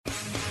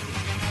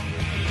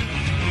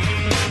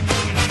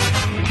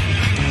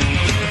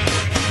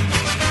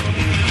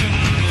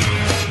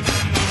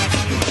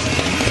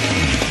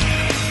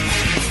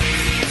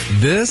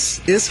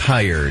This is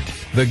Hired,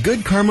 the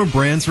Good Karma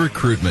Brands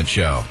recruitment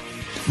show.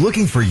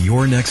 Looking for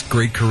your next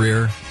great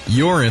career?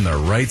 You're in the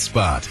right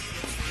spot.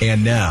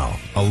 And now,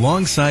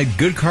 alongside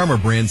Good Karma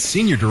Brands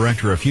Senior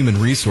Director of Human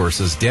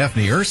Resources,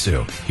 Daphne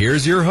Ursu,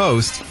 here's your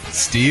host,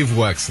 Steve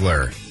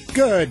Wexler.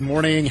 Good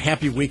morning,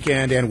 happy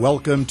weekend, and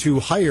welcome to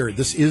Hired.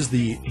 This is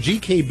the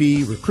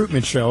GKB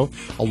recruitment show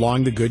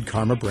along the Good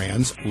Karma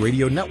Brands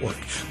radio network.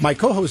 My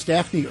co-host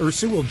Daphne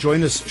Ursu will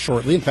join us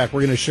shortly. In fact,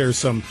 we're going to share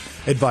some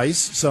advice,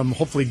 some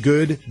hopefully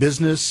good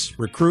business,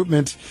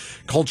 recruitment,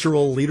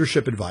 cultural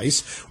leadership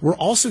advice. We're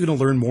also going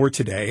to learn more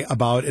today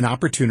about an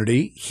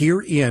opportunity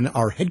here in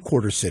our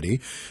headquarters city,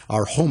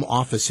 our home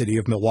office city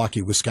of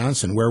Milwaukee,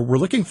 Wisconsin, where we're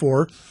looking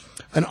for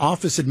an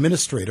office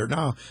administrator.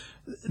 Now,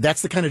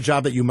 that's the kind of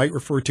job that you might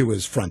refer to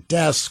as front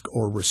desk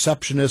or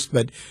receptionist,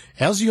 but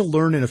as you'll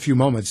learn in a few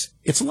moments,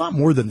 it's a lot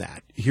more than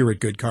that here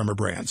at Good Karma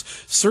Brands.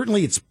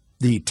 Certainly, it's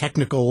the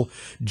technical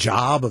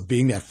job of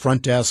being that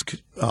front desk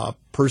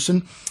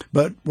person,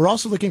 but we're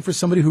also looking for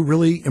somebody who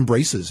really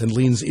embraces and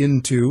leans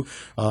into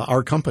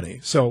our company.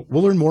 So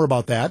we'll learn more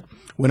about that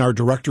when our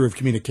Director of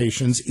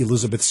Communications,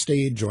 Elizabeth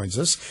Stade, joins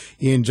us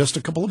in just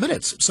a couple of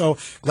minutes. So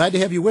glad to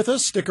have you with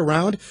us. Stick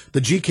around.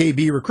 The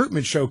GKB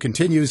Recruitment Show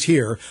continues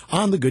here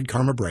on the Good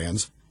Karma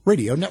Brands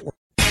radio network.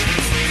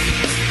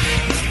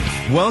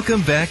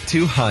 Welcome back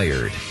to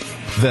Hired,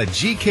 the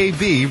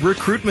GKB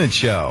Recruitment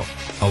Show.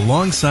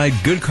 Alongside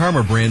Good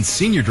Karma Brands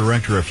Senior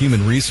Director of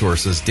Human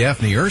Resources,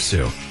 Daphne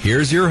Ursu,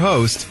 here's your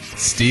host,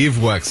 Steve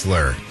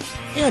Wexler.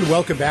 And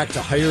welcome back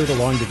to Hired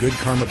along the Good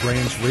Karma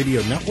Brands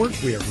radio network.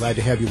 We are glad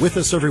to have you with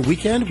us every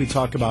weekend. We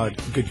talk about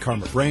Good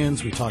Karma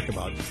Brands. We talk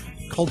about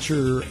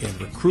culture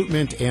and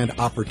recruitment and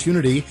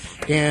opportunity.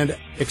 And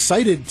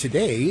excited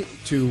today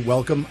to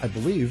welcome, I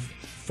believe,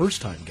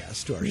 first-time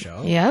guest to our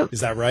show. Yep.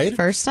 Is that right?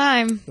 First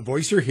time. The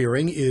voice you're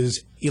hearing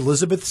is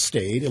Elizabeth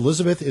Stade.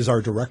 Elizabeth is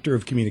our Director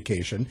of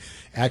Communication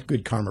at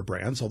Good Karma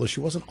Brands, although she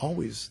wasn't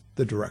always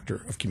the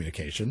Director of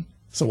Communication.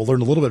 So we'll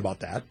learn a little bit about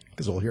that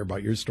because we'll hear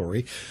about your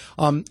story.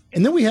 And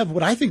then we have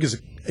what I think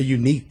is a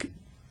unique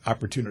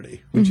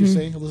opportunity. Would you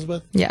say,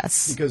 Elizabeth?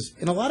 Yes. Because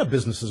in a lot of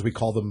businesses, we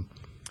call them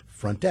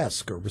front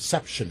desk or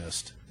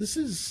receptionist. This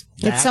is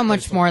It's so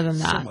much more than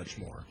that. So much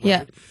more. Right?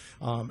 Yeah.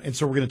 And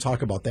so we're going to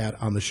talk about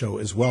that on the show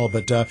as well.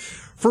 But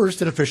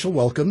first, an official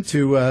welcome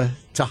to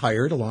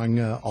Hired along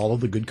all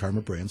of the Good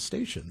Karma Brands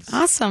stations.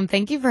 Awesome.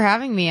 Thank you for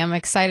having me. I'm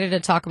excited to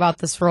talk about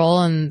this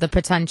role and the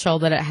potential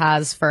that it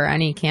has for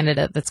any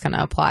candidate that's going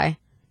to apply.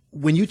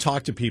 When you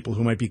talk to people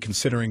who might be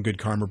considering Good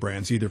Karma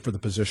Brands, either for the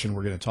position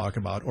we're going to talk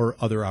about or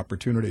other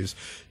opportunities,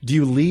 do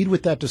you lead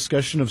with that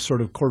discussion of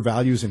sort of core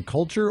values and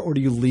culture, or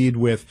do you lead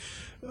with,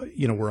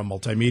 we're a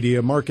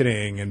multimedia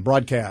marketing and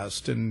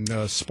broadcast and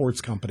sports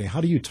company? How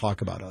do you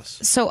talk about us?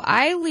 So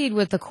I lead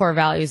with the core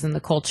values and the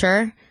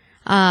culture.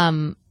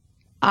 I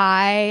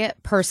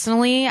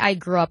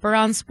grew up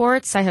around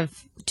sports. I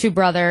have two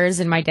brothers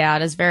and my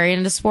dad is very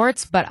into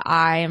sports, but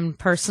I am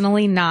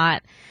personally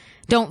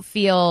don't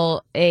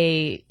feel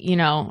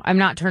I'm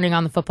not turning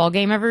on the football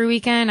game every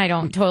weekend. I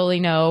don't totally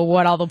know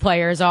what all the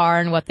players are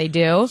and what they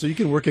do. So you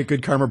can work at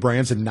Good Karma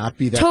Brands and not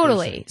be that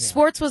Totally. person. Yeah.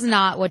 Sports was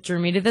not what drew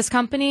me to this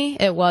company.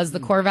 It was the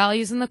core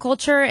values and the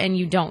culture, and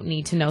you don't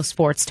need to know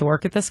sports to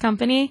work at this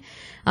company.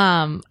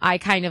 I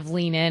kind of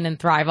lean in and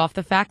thrive off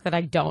the fact that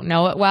I don't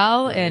know it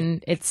well,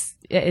 and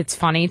it's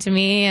funny to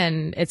me,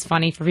 and it's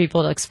funny for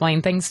people to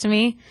explain things to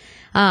me.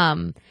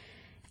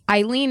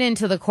 I lean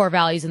into the core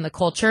values and the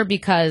culture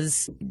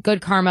because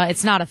Good Karma,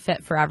 it's not a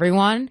fit for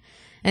everyone.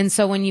 And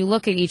so when you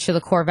look at each of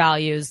the core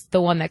values,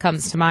 the one that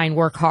comes to mind,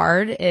 work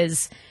hard,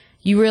 is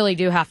you really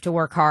do have to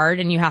work hard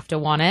and you have to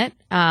want it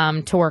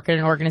to work in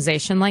an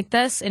organization like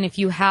this. And if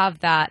you have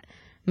that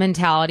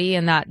mentality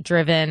and that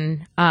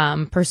driven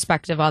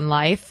perspective on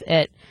life,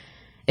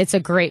 it's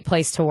a great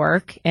place to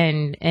work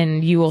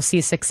and you will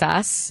see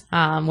success,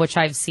 which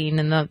I've seen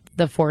in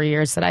the 4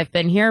 years that I've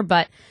been here.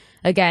 But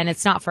again,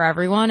 it's not for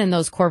everyone, and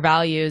those core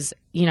values,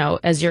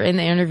 as you're in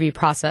the interview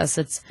process,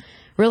 it's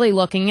really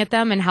looking at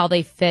them and how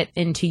they fit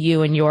into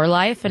you and your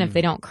life, and if they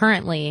don't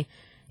currently,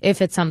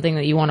 if it's something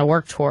that you want to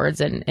work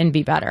towards and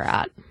be better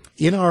at.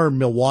 In our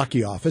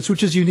Milwaukee office,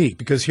 which is unique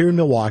because here in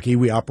Milwaukee,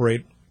 we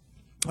operate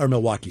our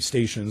Milwaukee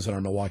stations and our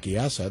Milwaukee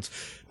assets,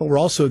 but we're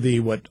also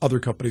what other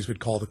companies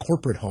would call the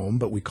corporate home,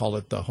 but we call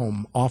it the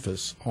home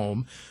office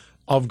home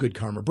of Good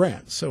Karma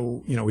Brands.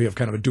 So, we have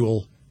kind of a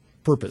dual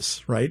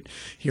purpose, right,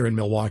 here in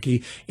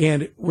Milwaukee.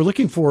 And we're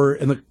looking for,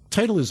 and the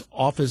title is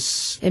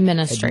Office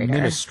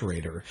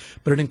Administrator,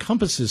 but it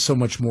encompasses so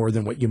much more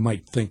than what you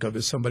might think of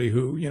as somebody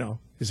who,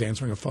 is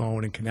answering a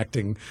phone and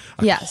connecting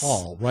a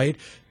call, right?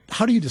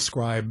 How do you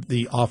describe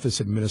the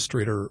Office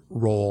Administrator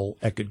role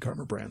at Good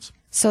Karma Brands?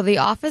 So the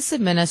Office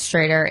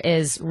Administrator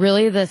is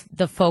really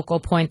the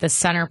focal point, the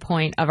center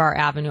point of our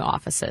Avenue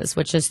offices,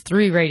 which is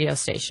 3 radio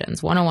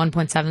stations,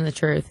 101.7 The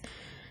Truth,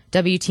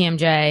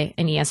 WTMJ,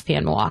 and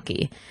ESPN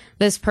Milwaukee.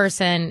 This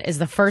person is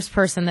the first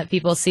person that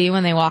people see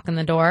when they walk in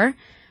the door.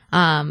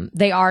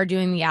 They are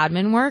doing the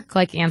admin work,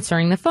 like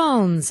answering the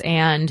phones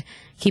and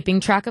keeping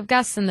track of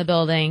guests in the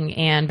building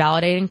and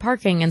validating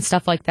parking and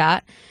stuff like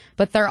that.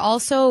 But they're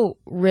also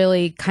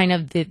really kind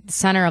of the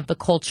center of the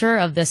culture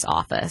of this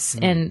office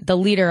and the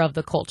leader of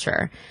the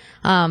culture,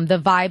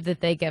 the vibe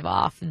that they give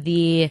off,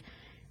 the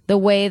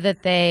way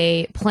that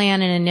they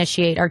plan and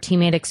initiate our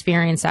teammate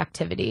experience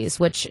activities,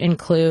 which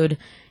include,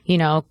 you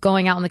know,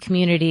 going out in the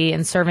community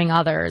and serving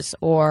others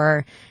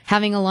or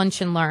having a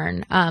lunch and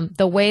learn.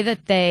 The way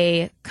that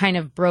they kind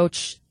of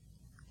broach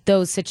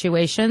those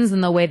situations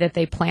and the way that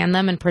they plan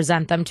them and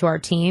present them to our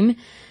team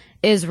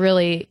is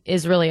really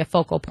a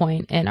focal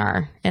point in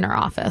our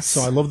office.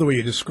 So I love the way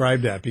you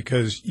described that,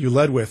 because you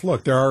led with,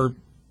 look, there are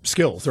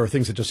skills. There are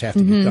things that just have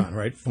to be done,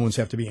 right? Phones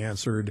have to be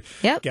answered.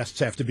 Yep. Guests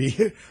have to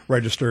be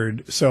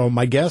registered. So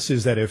my guess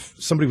is that if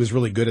somebody was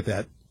really good at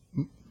that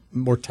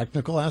more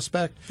technical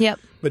aspect, Yep.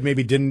 but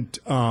maybe didn't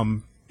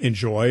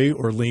enjoy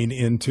or lean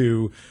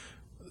into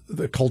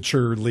the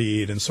culture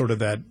lead and sort of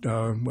that,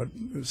 what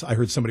I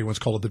heard somebody once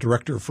call it the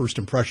director of first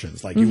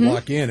impressions. Like you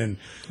walk in and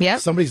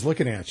somebody's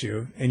looking at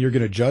you and you're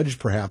going to judge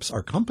perhaps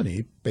our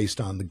company based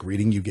on the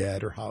greeting you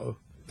get or how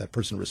that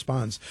person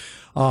responds.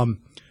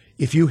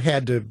 If you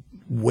had to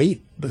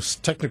weight the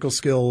technical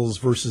skills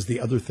versus the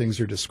other things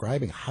you're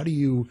describing, how do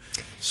you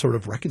sort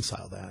of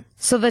reconcile that?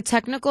 So the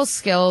technical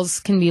skills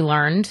can be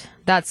learned.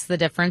 That's the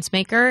difference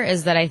maker,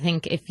 is that I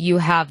think if you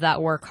have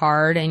that work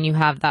hard and you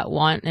have that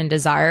want and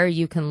desire,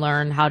 you can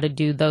learn how to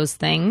do those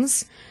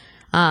things.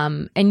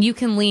 And you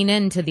can lean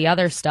into the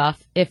other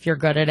stuff if you're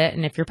good at it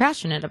and if you're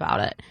passionate about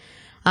it.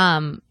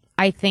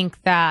 I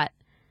think that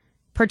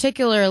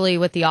particularly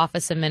with the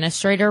office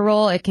administrator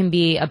role, it can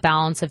be a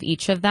balance of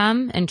each of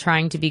them and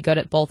trying to be good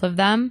at both of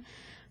them.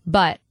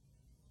 But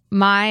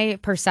my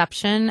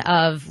perception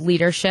of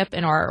leadership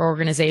in our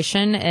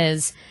organization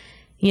is,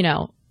 you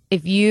know,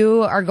 if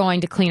you are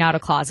going to clean out a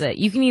closet,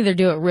 you can either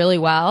do it really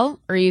well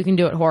or you can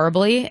do it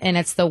horribly. And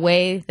it's the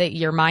way that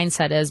your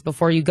mindset is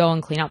before you go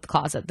and clean out the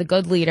closet. The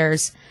good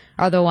leaders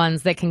are the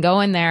ones that can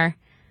go in there,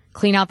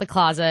 clean out the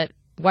closet,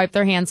 wipe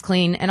their hands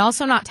clean, and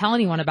also not tell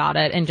anyone about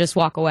it and just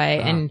walk away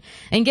and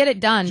get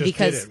it done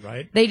because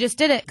they just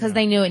did it because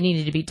they knew it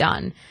needed to be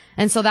done.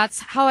 And so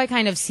that's how I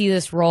kind of see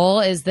this role,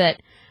 is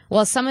that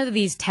while some of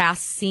these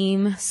tasks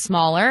seem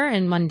smaller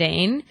and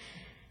mundane,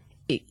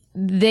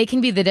 they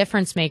can be the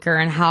difference maker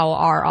in how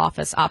our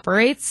office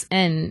operates,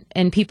 and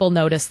people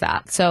notice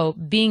that. So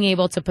being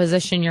able to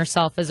position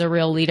yourself as a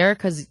real leader,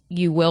 because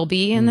you will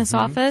be in this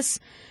office,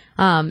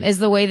 is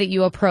the way that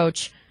you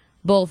approach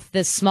both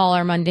the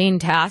smaller mundane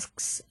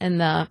tasks and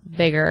the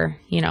bigger,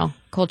 you know,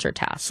 culture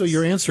tasks. So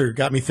your answer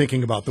got me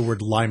thinking about the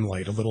word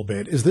limelight a little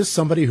bit. Is this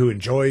somebody who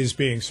enjoys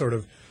being sort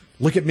of,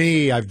 look at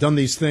me, I've done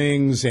these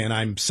things and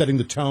I'm setting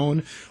the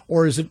tone?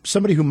 Or is it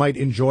somebody who might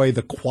enjoy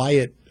the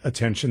quiet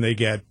attention they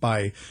get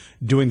by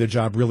doing the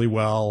job really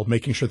well,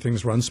 making sure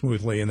things run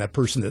smoothly, and that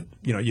person that,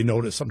 you know, you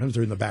notice sometimes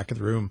they're in the back of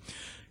the room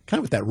kind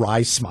of with that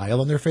wry smile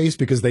on their face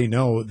because they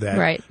know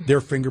that their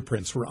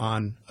fingerprints were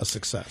on a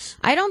success?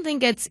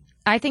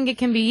 I think it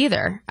can be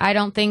either. I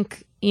don't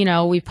think, you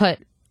know, we put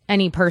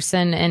any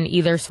person in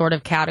either sort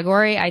of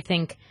category. I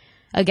think,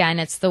 again,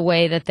 it's the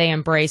way that they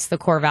embrace the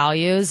core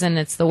values and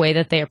it's the way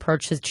that they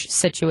approach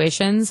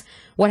situations.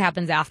 What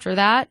happens after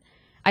that,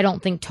 I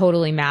don't think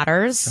totally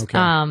matters.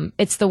 Okay.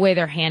 It's the way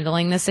they're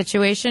handling the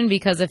situation,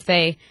 because if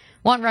they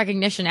want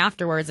recognition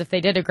afterwards, if they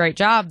did a great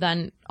job,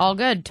 then all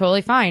good,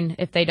 totally fine.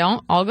 If they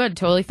don't, all good,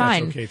 totally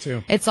fine. That's okay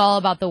too. It's all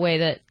about the way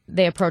that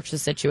they approach the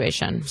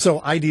situation.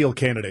 So ideal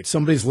candidate.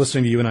 Somebody's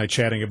listening to you and I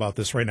chatting about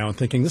this right now and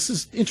thinking, this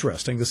is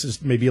interesting. This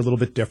is maybe a little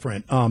bit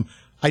different.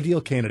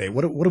 Ideal candidate.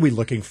 What are we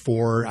looking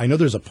for? I know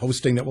there's a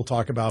posting that we'll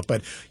talk about,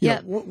 but you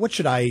know, what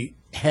should I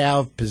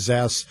have,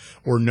 possess,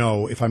 or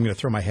know if I'm going to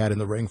throw my hat in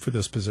the ring for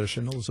this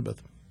position,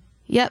 Elizabeth?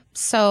 Yep.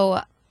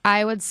 So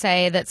I would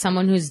say that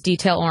someone who's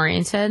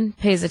detail-oriented,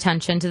 pays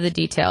attention to the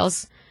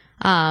details,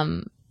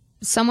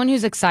 someone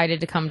who's excited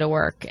to come to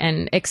work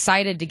and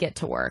excited to get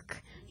to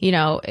work, you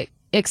know,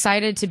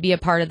 excited to be a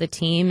part of the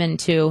team and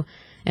to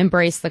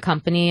embrace the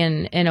company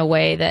in a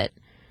way that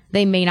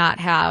they may not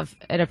have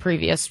at a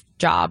previous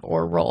job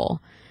or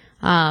role.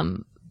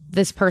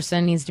 This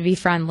person needs to be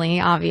friendly,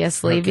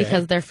 obviously,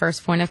 because they're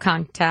first point of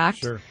contact.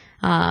 Sure.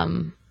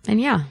 And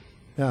yeah,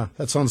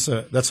 that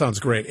sounds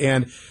great.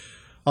 And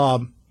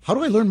how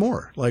do I learn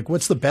more? Like,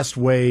 what's the best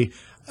way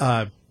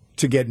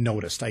to get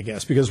noticed, I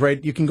guess? Because,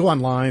 you can go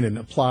online and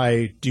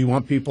apply. Do you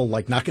want people,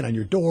 like, knocking on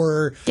your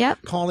door,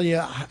 calling you?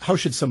 How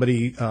should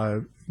somebody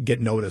get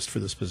noticed for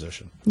this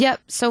position? Yep.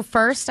 So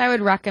first, I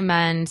would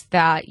recommend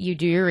that you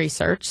do your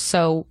research.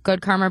 So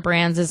Good Karma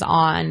Brands is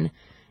on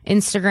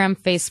Instagram,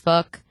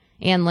 Facebook,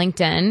 and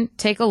LinkedIn.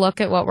 Take a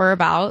look at what we're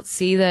about.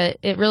 See that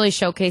it really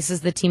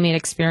showcases the teammate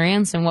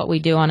experience and what we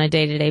do on a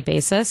day-to-day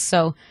basis.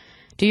 So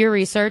do your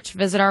research,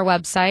 visit our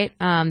website.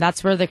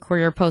 That's where the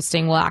career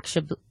posting will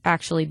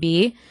actually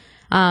be.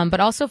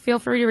 But also feel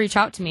free to reach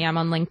out to me. I'm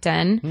on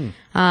LinkedIn,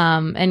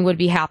 and would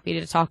be happy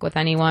to talk with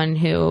anyone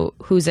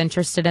who's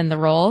interested in the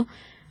role.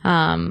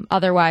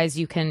 Otherwise,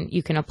 you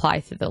can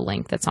apply through the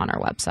link that's on our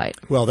website.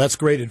 Well, that's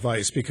great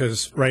advice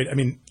because, right, I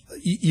mean,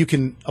 you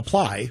can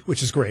apply,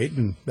 which is great,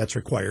 and that's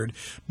required,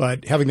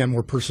 but having that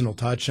more personal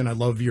touch, and I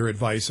love your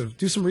advice of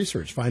do some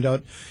research, find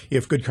out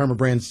if Good Karma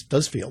Brands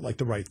does feel like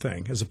the right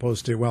thing, as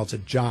opposed to, well, it's a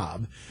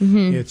job.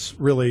 It's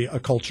really a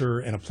culture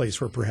and a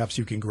place where perhaps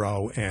you can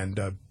grow and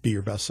be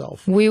your best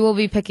self. We will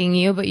be picking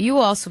you, but you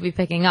will also be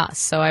picking us,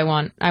 so I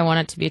want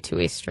it to be a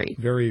two-way street.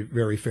 Very,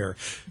 very fair.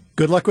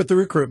 Good luck with the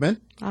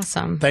recruitment.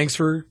 Awesome. Thanks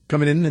for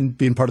coming in and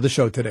being part of the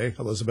show today,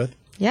 Elizabeth.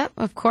 Yep,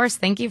 of course.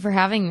 Thank you for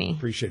having me.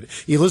 Appreciate it.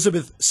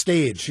 Elizabeth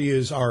Stage, she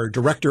is our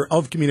Director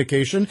of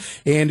Communication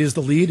and is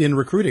the lead in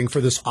recruiting for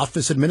this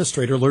office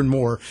administrator. Learn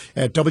more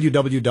at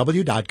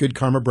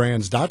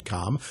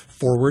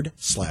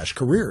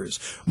www.goodkarmabrands.com/careers.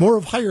 More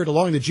of Hired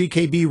along the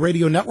GKB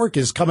radio network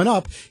is coming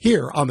up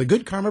here on the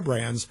Good Karma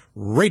Brands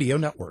radio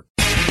network.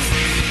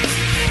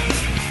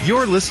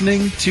 You're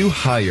listening to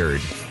Hired,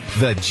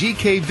 the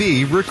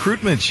GKB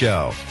Recruitment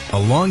Show.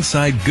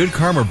 Alongside Good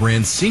Karma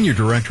Brand's Senior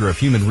Director of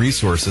Human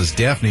Resources,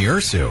 Daphne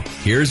Ursu,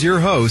 here's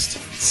your host,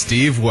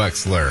 Steve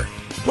Wexler.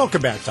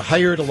 Welcome back to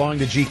Hired along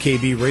the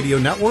GKB radio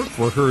network.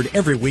 We're heard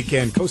every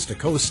weekend, coast to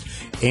coast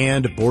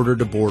and border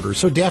to border.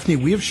 So, Daphne,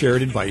 we have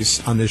shared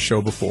advice on this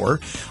show before.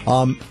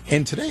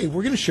 And today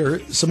we're going to share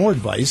some more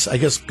advice. I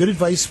guess good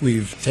advice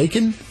we've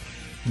taken,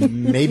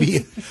 maybe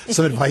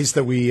some advice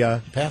that we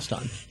passed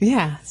on.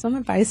 Yeah, some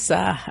advice,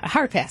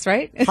 hard pass,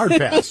 right? Hard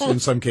pass in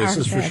some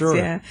cases, Hard for sure.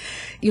 Yeah.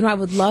 You know, I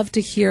would love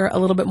to hear a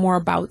little bit more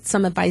about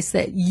some advice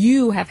that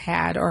you have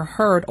had or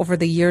heard over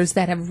the years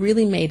that have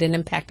really made an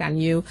impact on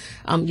you.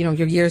 You know,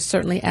 your years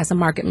certainly as a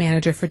market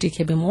manager for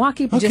GKB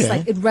Milwaukee, but just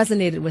like it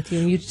resonated with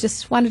you and you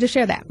just wanted to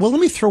share that. Well, let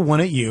me throw one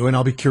at you, and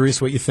I'll be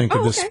curious what you think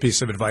of this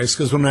piece of advice.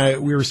 Because when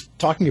we were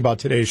talking about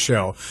today's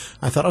show,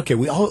 I thought, okay,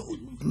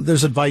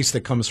 there's advice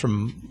that comes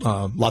from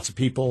lots of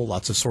people,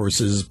 lots of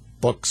sources,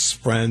 books,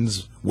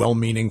 friends,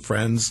 well-meaning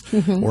friends,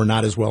 or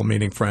not as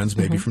well-meaning friends,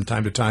 maybe from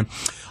time to time.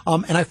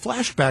 And I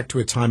flashed back to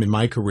a time in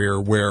my career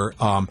where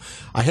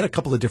I had a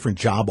couple of different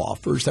job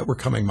offers that were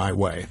coming my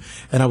way,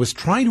 and I was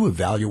trying to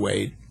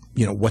evaluate,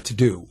 you know, what to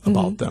do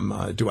about them.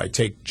 Do I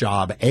take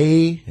job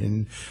A?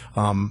 And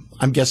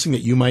I'm guessing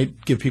that you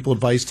might give people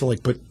advice to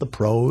like put the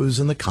pros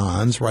and the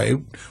cons, right?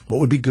 What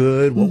would be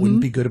good? What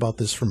wouldn't be good about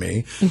this for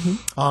me?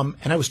 And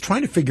I was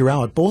trying to figure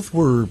out, both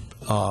were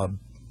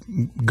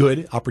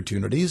good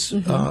opportunities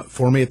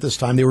for me at this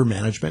time. They were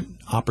management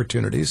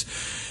opportunities.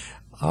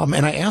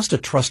 And I asked a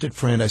trusted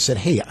friend, I said,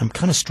 hey, I'm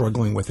kind of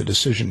struggling with a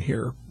decision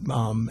here.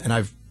 And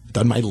I've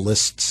done my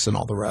lists and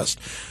all the rest.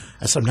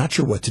 I said, I'm not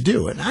sure what to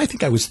do. And I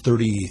think I was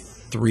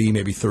 33,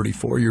 maybe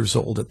 34 years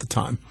old at the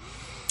time.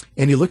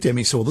 And he looked at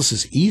me and said, well, this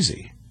is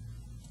easy.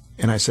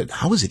 And I said,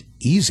 how is it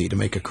easy to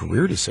make a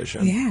career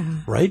decision?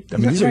 Yeah. Right? I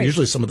mean, these are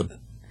usually some of the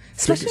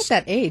especially at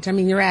that age. I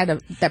mean, you're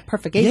at that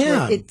perfect age.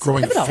 Yeah, where it's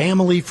growing pivotal.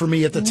 family for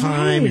me at the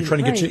time, and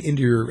trying to get you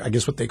into your, I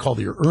guess what they call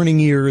your earning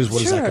years.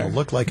 What is that going to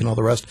look like and all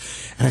the rest?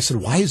 And I said,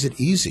 why is it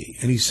easy?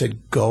 And he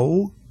said,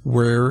 go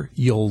where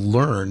you'll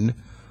learn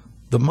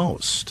the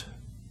most.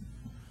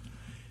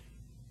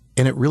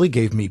 And it really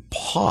gave me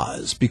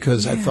pause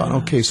because I thought,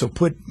 okay, so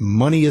put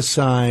money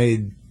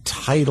aside,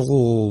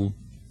 title,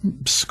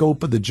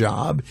 scope of the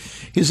job.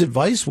 His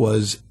advice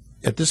was,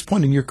 at this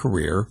point in your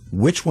career,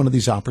 which one of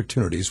these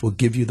opportunities will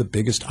give you the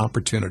biggest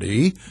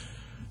opportunity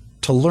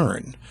to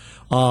learn?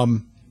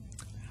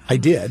 I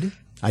did.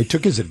 I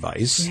took his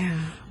advice. Yeah.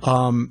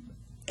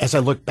 As I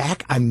look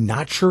back, I'm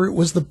not sure it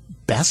was the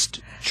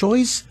best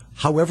choice.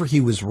 However, he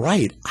was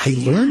right. I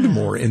learned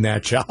more in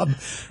that job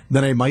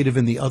than I might have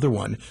in the other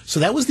one. So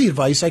that was the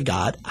advice I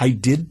got. I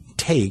did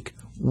take.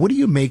 What do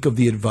you make of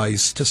the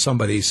advice to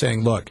somebody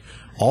saying, look,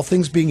 all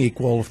things being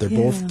equal, if they're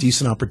both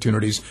decent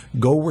opportunities,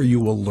 go where you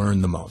will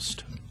learn the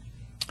most?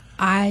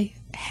 I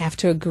have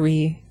to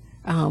agree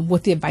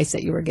with the advice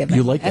that you were given.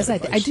 You like that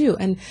advice? I do.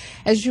 And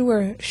as you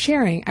were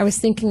sharing, I was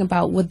thinking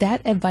about, would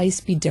that advice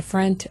be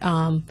different,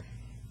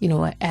 you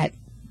know, at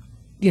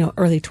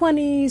early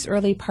 20s,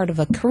 early part of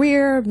a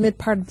career, mid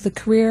part of the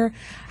career?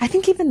 I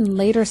think even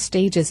later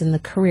stages in the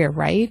career,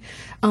 right?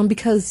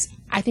 Because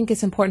I think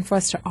it's important for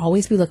us to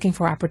always be looking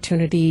for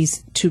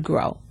opportunities to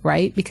grow,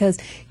 right? Because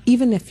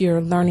even if you're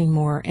learning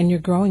more and you're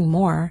growing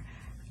more,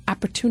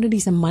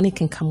 opportunities and money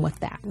can come with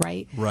that,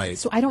 right? Right.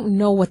 So I don't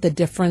know what the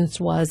difference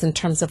was in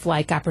terms of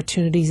like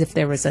opportunities, if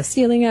there was a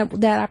ceiling at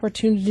that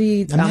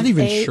opportunity. I'm not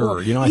even sure.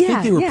 I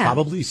think they were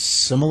probably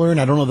similar,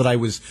 and I don't know that I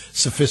was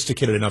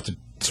sophisticated enough to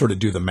sort of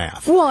do the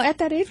math. Well, at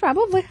that age,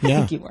 probably. I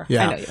think you were.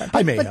 Yeah. I know you were.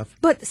 I may have.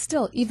 But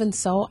still, even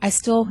so, I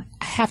still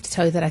have to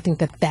tell you that I think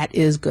that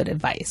is good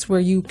advice, where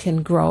you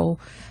can grow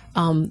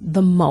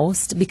the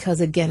most,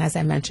 because again, as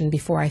I mentioned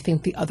before, I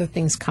think the other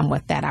things come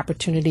with that: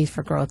 opportunities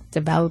for growth,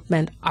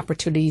 development,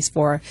 opportunities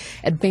for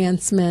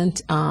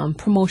advancement,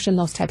 promotion,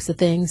 those types of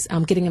things,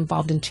 getting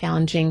involved in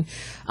challenging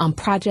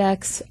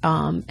projects,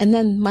 and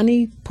then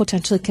money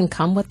potentially can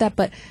come with that.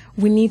 But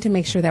we need to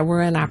make sure that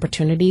we're in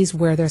opportunities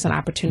where there's an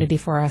opportunity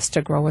for us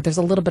to grow, where there's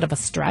a little bit of a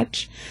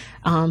stretch.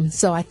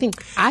 So I think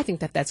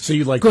that that's So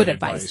you like good that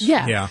advice.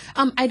 advice. Yeah.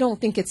 I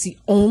don't think it's the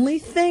only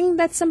thing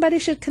that somebody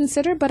should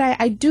consider, but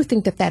I do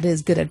think that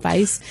is good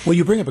advice. Well,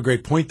 you bring up a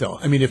great point, though.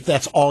 I mean, if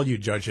that's all you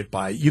judge it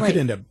by, you could Right.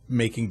 end up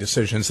making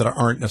decisions that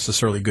aren't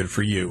necessarily good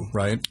for you,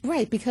 right?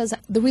 Right, because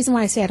the reason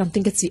why I say I don't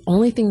think it's the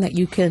only thing that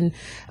you can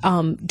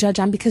judge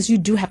on, because you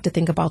do have to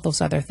think about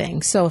those other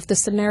things. So if the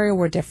scenario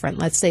were different,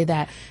 let's say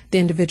that the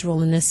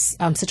individual in this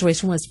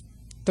situation was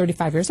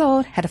 35 years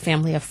old, had a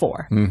family of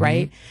 4,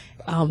 right?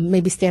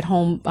 Maybe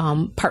stay-at-home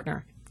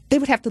partner. They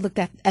would have to look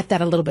at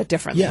that a little bit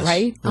differently, Yes,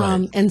 right?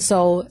 right. And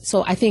so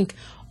I think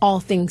all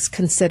things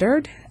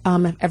considered,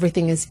 if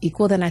everything is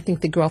equal, then I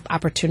think the growth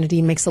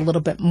opportunity makes a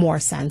little bit more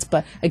sense.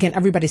 But again,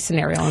 everybody's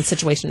scenario and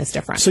situation is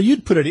different. So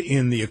you'd put it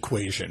in the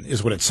equation,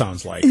 is what it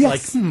sounds like.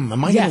 Yes. Like,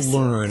 am I going to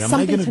learn? Am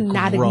Something I going to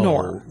not grow?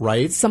 ignore,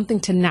 Right? Something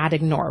to not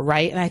ignore,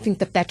 right? And I think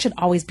that should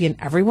always be in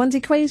everyone's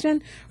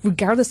equation,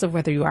 regardless of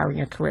whether you are in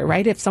your career,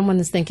 right? If someone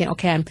is thinking,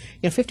 okay, I'm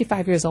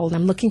 55 years old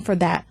and I'm looking for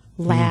that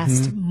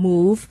last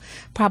move,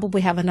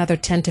 probably have another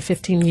 10 to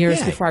 15 years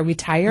Yeah. before I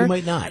retire. You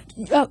might not.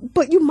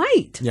 But you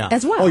might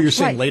as well. Oh, you're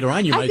saying right. later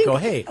on you I might think- go,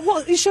 hey.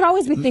 Well, you should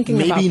always be thinking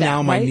about that. Maybe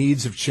now my right?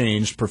 needs have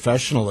changed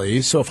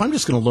professionally, so if I'm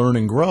just going to learn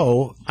and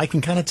grow, I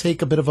can kind of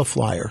take a bit of a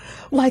flyer.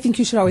 Well, I think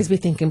you should always be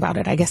thinking about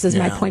it, I guess is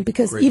my Yeah, point,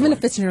 because great even point.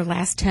 if it's in your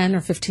last 10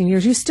 or 15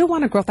 years, you still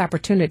want a growth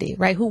opportunity,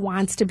 right? Who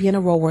wants to be in a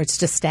role where it's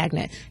just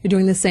stagnant? You're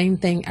doing the same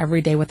thing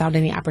every day without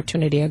any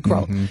opportunity of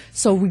growth.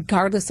 So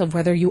regardless of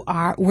where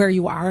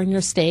you are in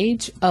your stage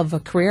of a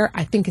career,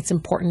 I think it's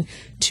important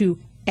to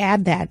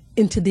add that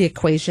into the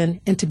equation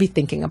and to be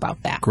thinking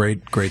about that.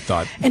 Great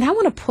thought. And I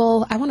want to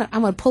pull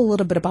a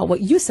little bit about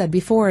what you said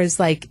before, is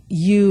like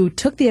you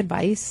took the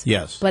advice.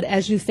 Yes. But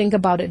as you think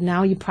about it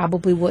now, you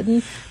probably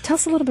wouldn't. Tell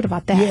us a little bit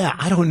about that. Yeah,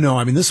 I don't know.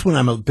 I mean, this one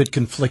I'm a bit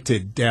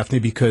conflicted, Daphne,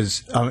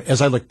 because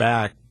as I look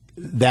back,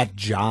 that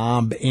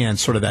job and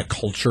sort of that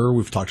culture,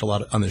 we've talked a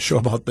lot on the show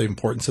about the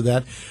importance of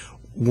that,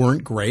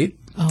 weren't great.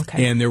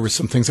 Okay. And there were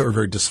some things that were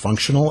very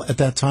dysfunctional at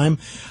that time.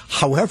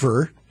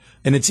 However,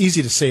 and it's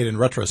easy to say it in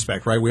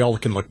retrospect, right? We all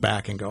can look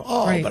back and go,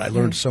 oh, Right. but I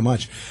learned so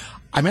much.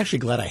 I'm actually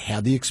glad I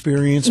had the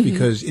experience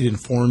because it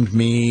informed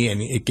me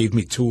and it gave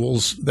me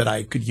tools that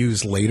I could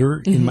use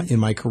later in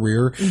my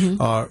career,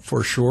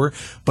 for sure.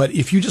 But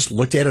if you just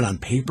looked at it on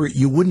paper,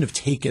 you wouldn't have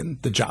taken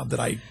the job that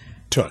I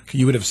took.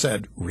 You would have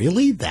said,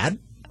 really? That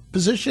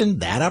position,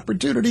 that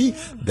opportunity,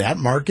 that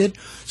market?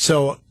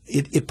 So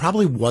it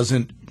probably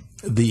wasn't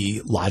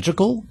the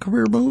logical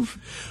career move.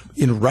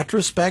 In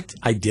retrospect,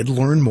 I did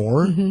learn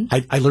more.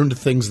 I learned the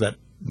things that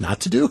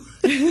not to do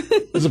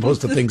as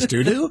opposed to things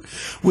to do,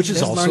 which is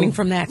There's also learning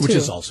from that, which too.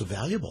 is also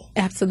valuable.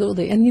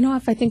 Absolutely. And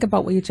if I think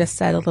about what you just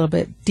said a little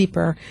bit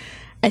deeper,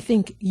 I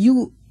think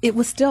it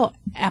was still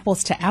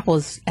apples to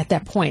apples at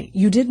that point.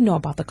 You didn't know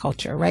about the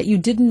culture, right? You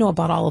didn't know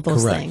about all of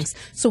those Correct. things.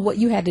 So what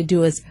you had to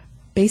do is,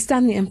 based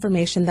on the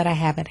information that I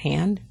have at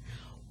hand,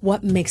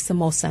 what makes the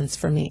most sense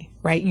for me,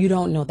 right? You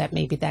don't know that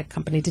maybe that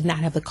company did not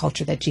have the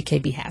culture that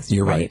GKB has.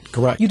 You're right.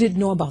 Correct. You didn't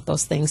know about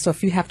those things. So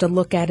if you have to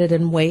look at it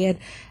and weigh it,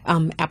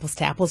 apples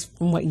to apples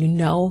from what you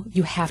know,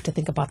 you have to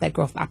think about that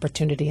growth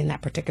opportunity in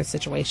that particular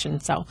situation.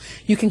 So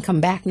you can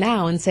come back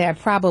now and say,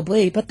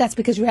 but that's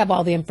because you have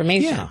all the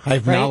information. Yeah, I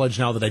have right? knowledge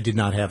now that I did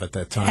not have at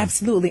that time.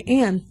 Absolutely.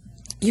 And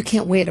you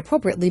can't weigh it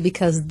appropriately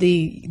because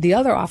the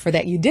other offer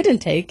that you didn't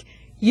take,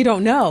 you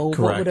don't know what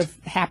Correct. would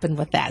have happened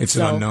with that. It's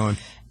an unknown.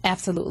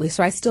 Absolutely.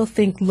 So I still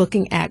think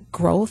looking at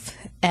growth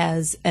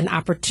as an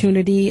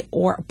opportunity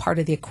or a part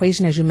of the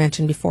equation, as you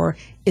mentioned before,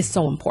 is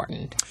so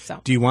important. So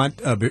Do you want,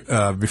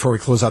 before we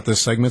close out this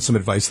segment, some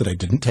advice that I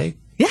didn't take?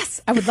 yes,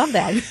 I would love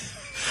that.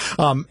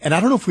 And I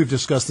don't know if we've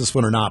discussed this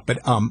one or not, but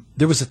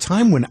there was a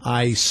time when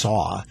I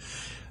saw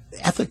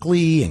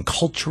ethically and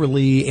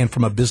culturally and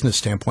from a business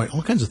standpoint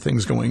all kinds of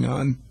things going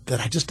on that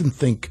I just didn't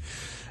think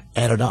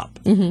added up.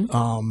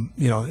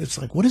 It's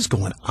like, what is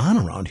going on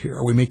around here?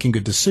 Are we making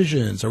good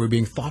decisions? Are we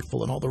being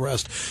thoughtful and all the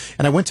rest?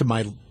 And I went to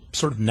my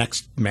sort of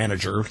next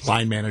manager,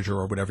 line manager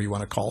or whatever you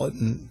want to call it,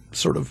 and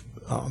sort of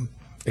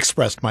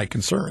expressed my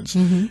concerns.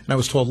 And I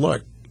was told,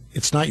 look,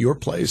 it's not your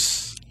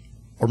place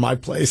or my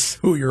place.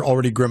 Who you're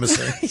already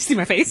grimacing. You see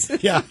my face?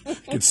 Yeah, you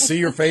could see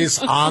your face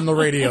on the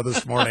radio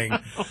this morning.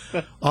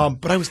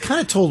 But I was kind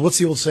of told, what's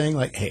the old saying?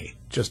 Like, hey,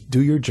 just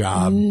do your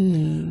job.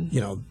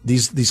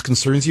 These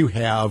concerns you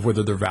have,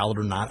 whether they're valid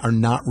or not, are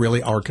not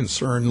really our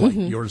concern, like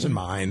yours and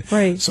mine.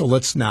 Right. So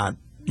let's not,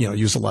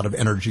 use a lot of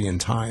energy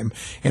and time.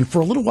 And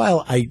for a little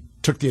while, I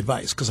took the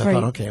advice because I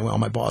thought, okay, well,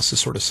 my boss is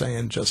sort of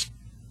saying just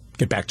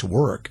get back to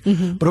work.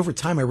 But over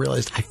time, I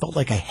realized I felt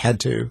like I had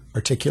to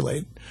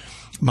articulate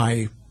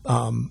my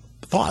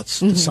thoughts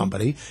to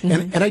somebody,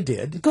 and I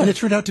did, and it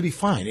turned out to be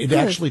fine. It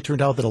actually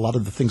turned out that a lot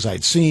of the things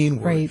I'd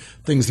seen were Right.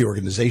 things the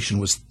organization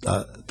was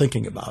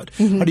thinking about.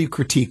 How do you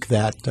critique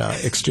that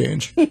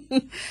exchange?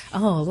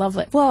 Oh,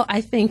 lovely. Well,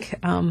 I think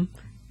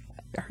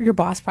your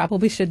boss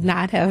probably should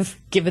not have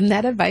given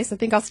that advice. I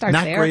think I'll start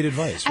Not there. great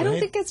advice, I don't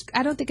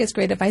think it's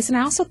great advice, and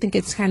I also think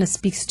it kind of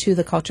speaks to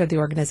the culture of the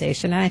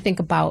organization. And I think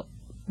about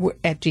we're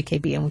at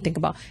GKB, and we think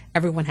about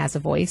everyone has a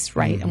voice,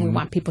 right? And we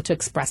want people to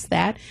express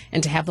that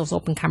and to have those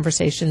open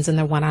conversations in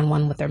their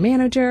one-on-one with their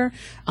manager.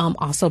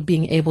 Also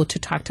being able to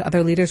talk to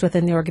other leaders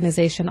within the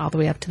organization, all the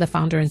way up to the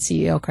founder and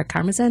CEO, Craig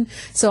Karmazin.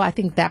 So I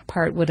think that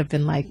part would have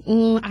been like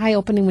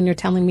eye-opening when you're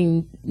telling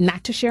me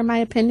not to share my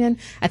opinion.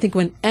 I think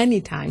when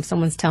anytime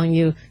someone's telling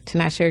you to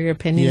not share your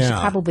opinion, you should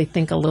probably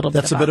think a little bit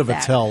about that. That's a bit of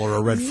a tell or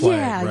a red flag,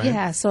 yeah, right?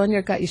 Yeah, so in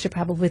your gut, you should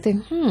probably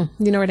think, you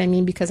know what I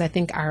mean? Because I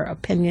think our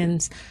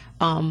opinions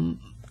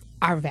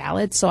are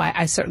valid. So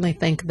I certainly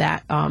think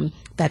that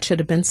that should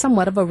have been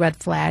somewhat of a red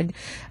flag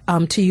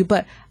to you.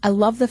 But I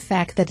love the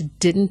fact that it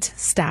didn't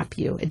stop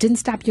you. It didn't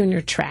stop you in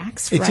your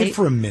tracks, It right? did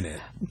for a minute.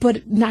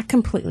 But not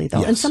completely, though.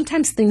 Yes. And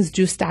sometimes things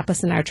do stop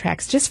us in our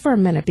tracks just for a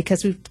minute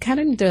because we kind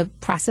of need to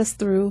process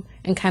through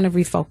and kind of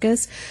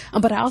refocus.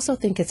 But I also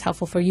think it's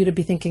helpful for you to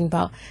be thinking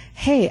about,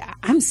 hey,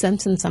 I'm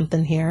sensing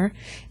something here.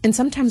 And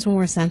sometimes when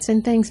we're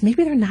sensing things,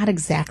 maybe they're not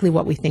exactly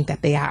what we think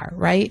that they are,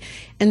 right?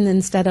 And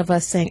instead of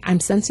us saying, I'm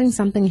sensing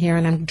something here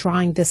and I'm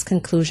drawing this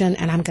conclusion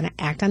and I'm going to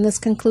act on this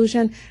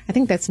conclusion, I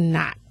think that's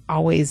not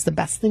always the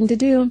best thing to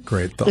do.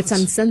 Great thoughts. It's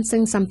I'm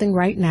sensing something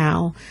right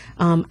now.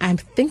 I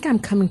think I'm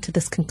coming to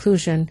this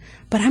conclusion,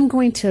 but I'm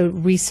going to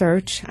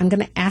research. I'm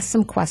going to ask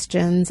some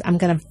questions. I'm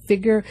going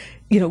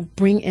to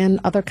bring in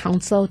other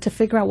counsel to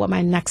figure out what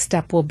my next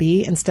step will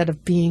be instead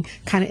of being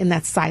kind of in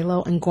that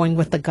silo and going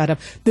with the gut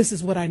of this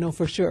is what I know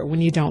for sure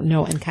when you don't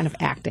know and kind of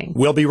acting.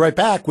 We'll be right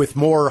back with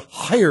more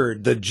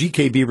Hired, the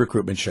GKB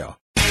Recruitment Show.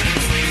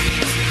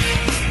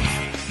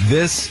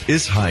 This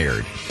is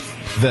Hired,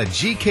 the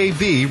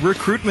GKB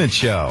Recruitment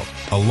Show.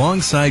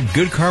 Alongside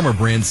Good Karma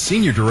Brand's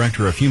Senior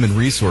Director of Human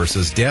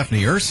Resources,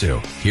 Daphne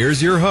Ursu,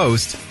 here's your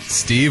host,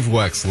 Steve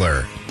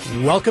Wexler.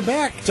 Welcome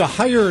back to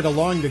Hired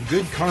along the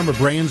Good Karma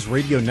Brands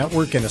Radio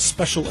Network and a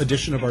special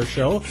edition of our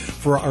show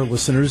for our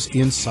listeners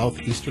in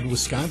southeastern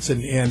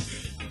Wisconsin. And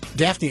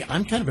Daphne,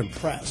 I'm kind of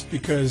impressed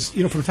because,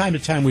 from time to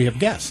time we have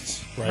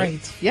guests, right?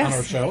 Yes. On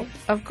our show.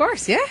 Of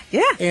course, yeah.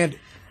 And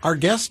our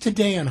guest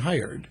today on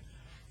Hired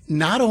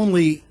not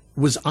only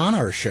was on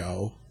our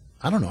show,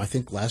 I don't know, I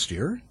think last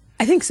year.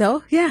 I think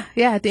so. Yeah.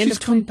 At the end She's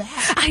of come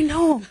back. I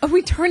know. A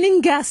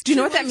returning guest. Do you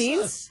know what that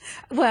means? Us.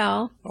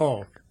 Well.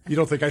 Oh, you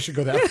don't think I should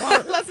go that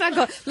far? Let's not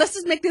go. Let's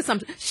just make the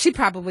assumption. She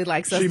probably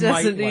likes us, She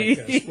might doesn't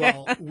like he? us.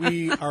 Well,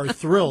 we are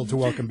thrilled to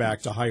welcome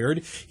back to Hired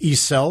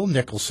Isel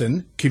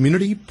Nicholson,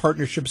 Community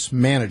Partnerships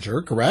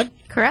Manager, correct?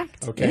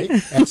 Correct. Okay.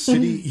 At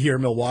City here,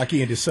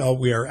 Milwaukee. And Isel,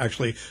 we are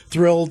actually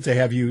thrilled to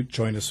have you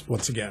join us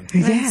once again.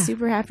 I'm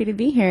super happy to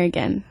be here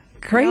again.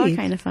 Great. All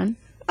kind of fun.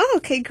 Oh,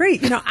 okay,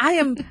 great. I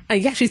am,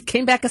 she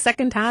came back a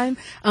second time.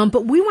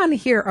 But we want to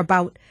hear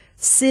about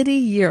City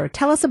Year.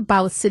 Tell us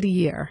about City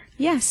Year.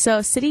 Yes,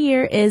 so City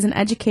Year is an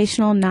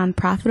educational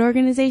nonprofit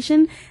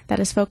organization that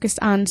is focused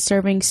on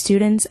serving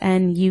students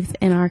and youth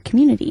in our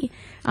community.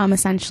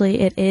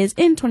 Essentially, it is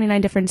in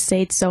 29 different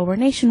states, so we're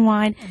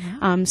nationwide,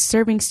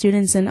 serving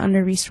students in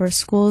under-resourced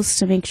schools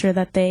to make sure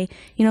that they,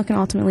 can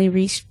ultimately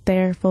reach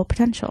their full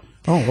potential.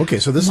 Oh, okay.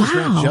 So this is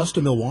not just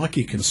a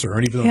Milwaukee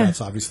concern, even though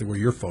that's obviously where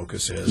your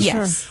focus is.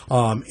 Yes.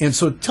 And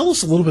so tell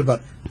us a little bit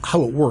about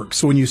how it works.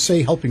 So when you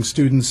say helping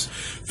students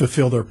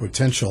fulfill their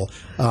potential,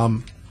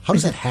 how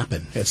does that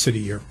happen at City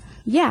Year?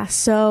 Yeah,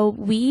 so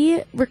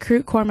we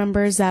recruit core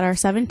members that are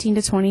 17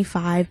 to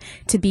 25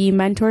 to be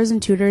mentors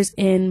and tutors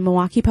in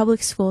Milwaukee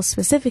Public Schools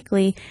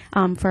specifically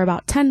for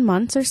about 10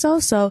 months or so.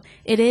 So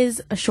it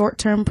is a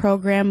short-term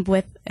program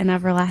with an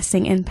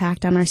everlasting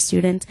impact on our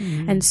students.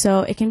 And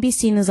so it can be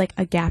seen as like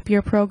a gap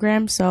year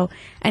program. So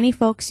any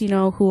folks,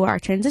 who are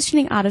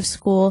transitioning out of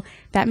school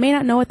that may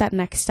not know what that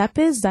next step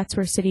is, that's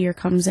where City Year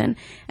comes in.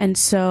 And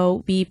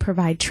so we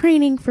provide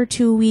training for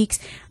 2 weeks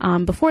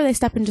before they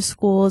step into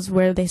schools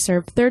where they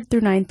serve 3rd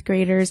through 9th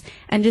graders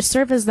and just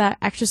serve as that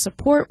extra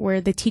support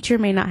where the teacher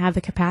may not have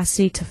the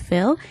capacity to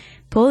fill,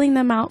 pulling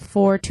them out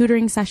for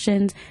tutoring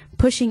sessions,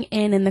 pushing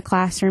in the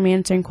classroom,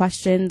 answering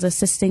questions,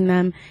 assisting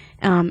them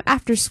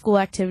after school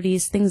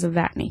activities, things of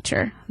that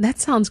nature. That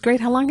sounds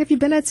great. How long have you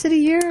been at City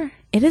Year?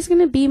 It is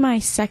going to be my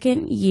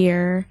second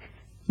year.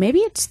 Maybe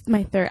it's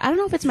my third. I don't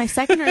know if it's my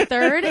second or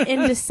third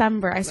in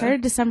December. I started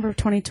December of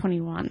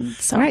 2021.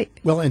 So. Right.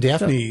 Well, and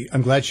Daphne,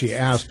 I'm glad she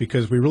asked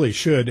because we really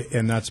should,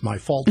 and that's my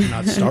fault for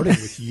not starting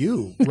with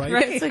you, right?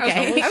 Right. It's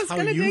okay. I was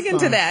going to you dig into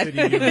found that.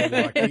 City Year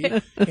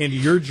Milwaukee and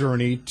your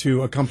journey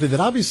to a company that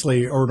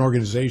obviously, or an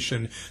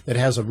organization that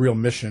has a real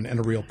mission and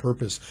a real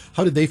purpose.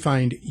 How did they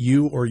find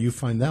you or you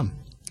find them?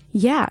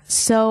 Yeah,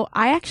 so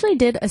I actually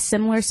did a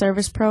similar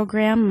service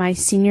program my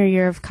senior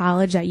year of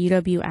college at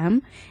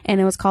UWM, and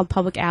it was called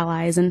Public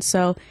Allies. And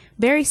so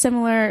very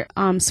similar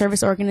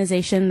service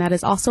organization that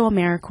is also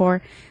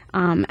AmeriCorps.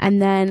 And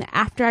then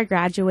after I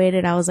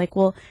graduated, I was like,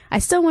 well, I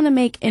still want to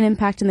make an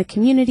impact in the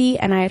community.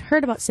 And I had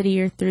heard about City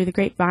Year through the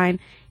grapevine.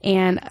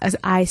 And as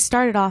I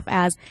started off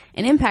as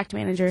an impact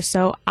manager,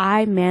 so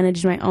I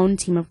managed my own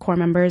team of core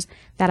members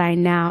that I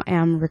now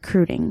am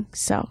recruiting.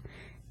 So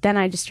then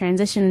I just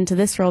transitioned into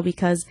this role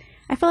because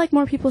I feel like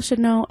more people should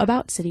know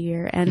about City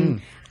Year.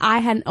 And I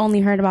hadn't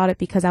only heard about it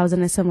because I was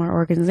in a similar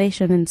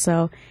organization. And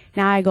so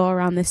now I go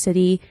around the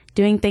city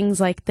doing things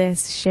like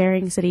this,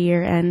 sharing City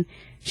Year and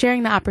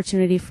sharing the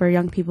opportunity for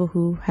young people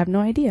who have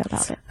no idea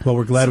about it. Well,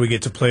 we're glad we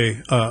get to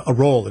play a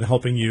role in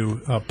helping you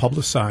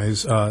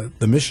publicize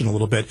the mission a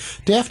little bit.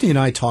 Daphne and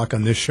I talk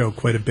on this show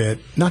quite a bit,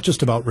 not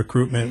just about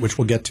recruitment, which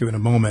we'll get to in a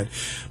moment,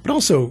 but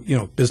also,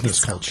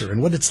 business culture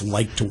and what it's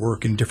like to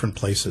work in different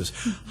places.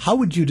 How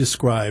would you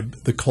describe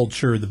the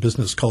culture, the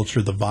business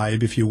culture, the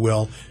vibe, if you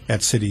will,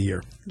 at City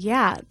Year?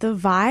 Yeah, the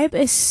vibe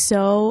is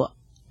so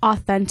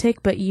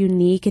authentic but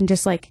unique and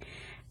just like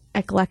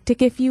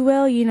eclectic, if you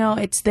will.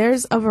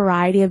 There's a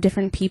variety of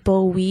different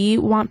people. We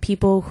want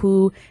people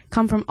who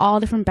come from all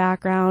different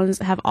backgrounds,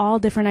 have all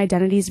different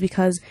identities,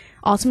 because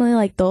ultimately,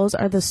 like, those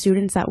are the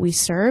students that we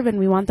serve, and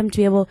we want them to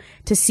be able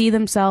to see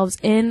themselves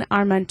in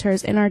our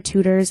mentors, in our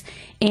tutors,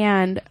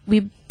 and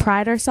we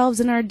pride ourselves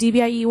in our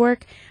DBIE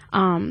work,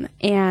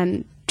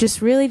 and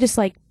just really just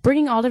like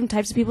bringing all different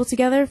types of people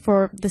together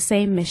for the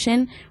same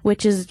mission,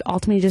 which is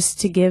ultimately just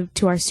to give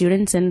to our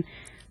students and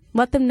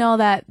let them know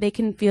that they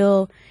can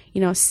feel,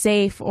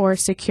 safe or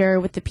secure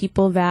with the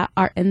people that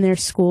are in their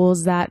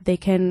schools that they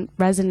can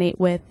resonate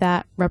with,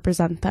 that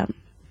represent them.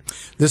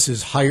 This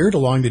is Hired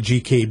along the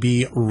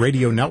GKB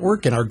radio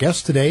network, and our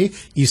guest today,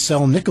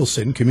 Isel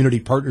Nicholson, Community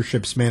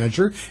Partnerships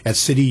Manager at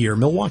City Year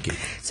Milwaukee.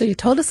 So you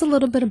told us a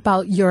little bit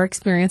about your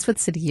experience with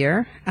City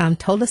Year,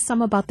 told us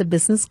some about the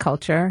business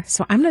culture.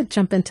 So I'm going to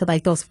jump into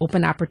like those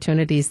open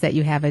opportunities that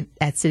you have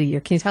at City Year.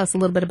 Can you tell us a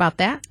little bit about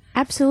that?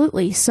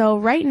 Absolutely. So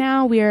right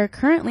now we are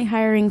currently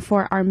hiring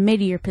for our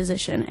mid-year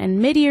position, and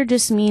mid-year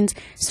just means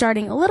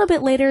starting a little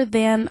bit later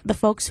than the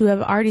folks who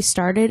have already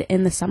started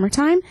in the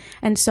summertime.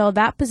 And so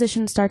that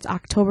position starts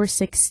October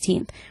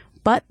 16th.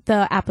 But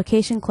the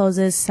application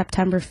closes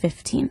September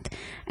 15th.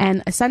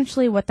 And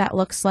essentially what that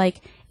looks like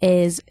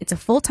is it's a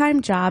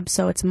full-time job,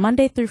 so it's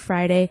Monday through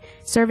Friday,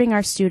 serving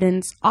our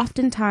students.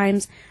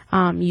 Oftentimes,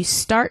 you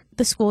start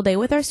the school day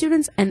with our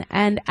students and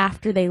end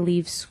after they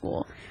leave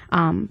school.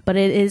 But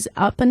it is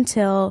up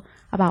until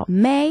about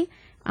May.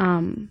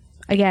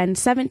 Again,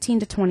 17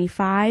 to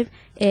 25.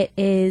 It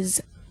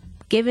is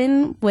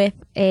given with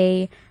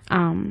a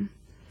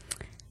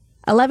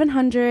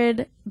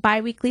 $1,100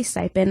 biweekly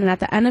stipend, and at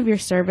the end of your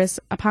service,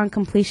 upon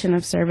completion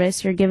of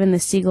service, you're given the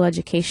Siegel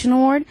Education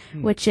Award,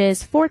 which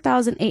is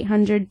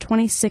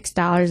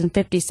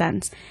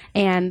 $4,826.50,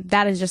 and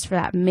that is just for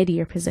that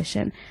mid-year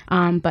position.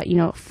 But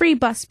free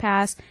bus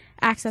pass,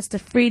 access to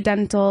free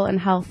dental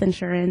and health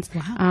insurance,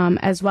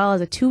 as well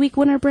as a 2-week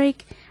winter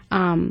break,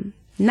 9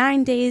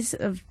 days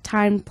of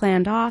time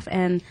planned off,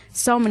 and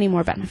so many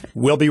more benefits.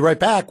 We'll be right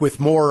back with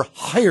more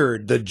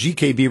Hired, the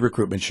GKB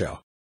Recruitment Show.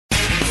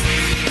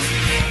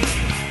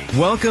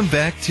 Welcome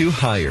back to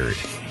Hired,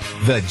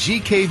 the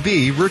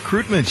GKB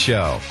Recruitment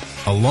Show.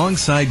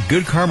 Alongside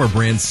Good Karma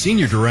Brand's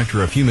Senior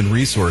Director of Human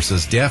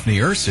Resources, Daphne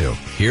Ursu,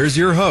 here's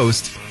your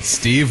host,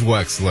 Steve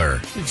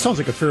Wexler. It sounds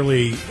like a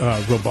fairly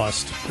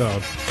robust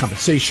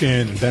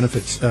compensation and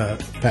benefits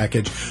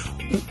package.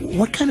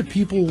 What kind of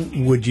people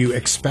would you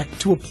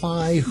expect to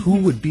apply? Who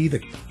would be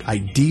the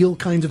ideal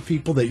kinds of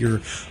people that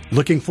you're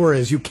looking for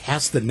as you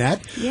cast the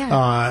net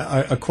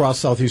across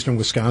southeastern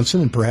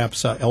Wisconsin and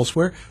perhaps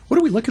elsewhere? What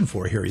are we looking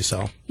for here,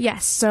 Isel?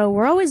 Yes, so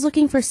we're always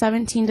looking for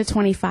 17 to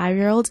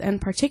 25-year-olds,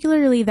 and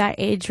particularly that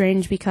age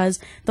range because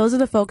those are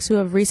the folks who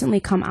have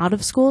recently come out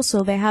of school,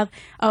 so they have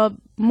a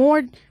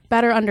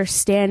better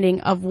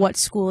understanding of what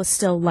school is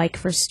still like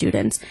for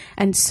students.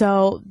 And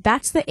so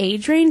that's the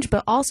age range,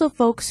 but also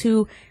folks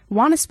who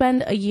want to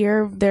spend a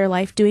year of their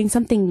life doing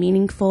something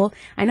meaningful.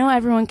 I know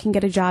everyone can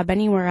get a job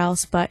anywhere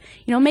else, but,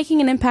 making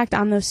an impact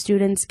on those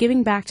students,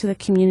 giving back to the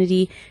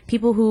community,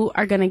 people who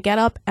are going to get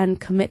up and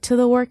commit to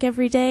the work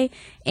every day,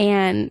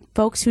 and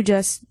folks who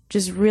just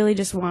really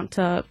want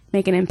to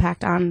make an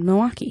impact on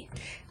Milwaukee.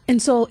 And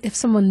so if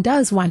someone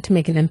does want to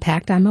make an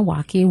impact on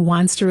Milwaukee,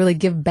 wants to really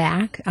give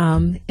back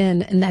in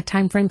that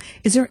time frame,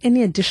 is there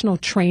any additional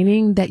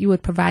training that you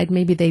would provide?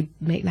 Maybe they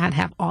may not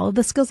have all of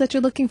the skills that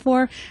you're looking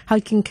for. How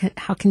can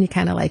you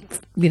kind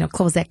of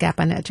close that gap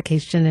on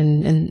education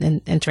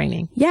and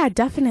training? Yeah,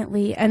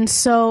 definitely. And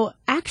so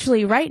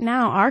actually right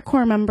now our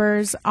core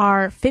members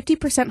are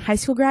 50% high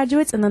school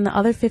graduates, and then the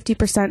other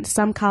 50%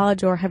 some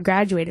college or have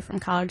graduated from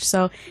college.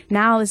 So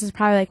now this is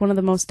probably like one of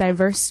the most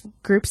diverse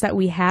groups that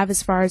we have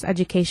as far as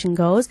education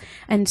goes.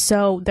 And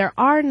so there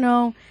are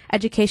no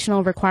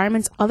educational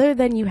requirements other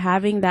than you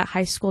having that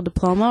high school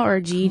diploma or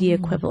GED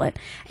equivalent.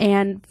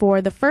 And for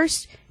the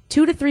first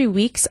 2 to 3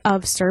 weeks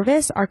of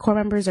service, our core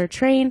members are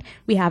trained.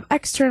 We have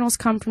externals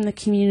come from the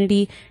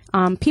community,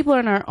 people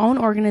in our own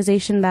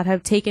organization that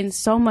have taken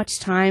so much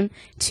time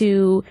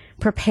to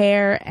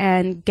prepare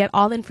and get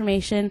all the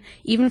information,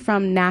 even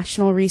from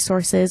national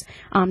resources,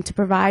 to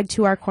provide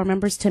to our core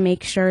members to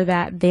make sure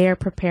that they're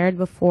prepared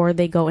before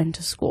they go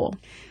into school.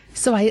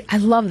 So I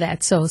love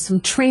that. So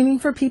some training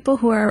for people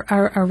who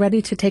are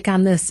ready to take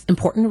on this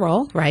important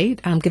role,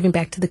 right? Giving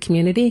back to the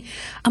community.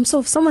 So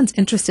if someone's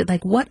interested,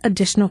 like what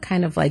additional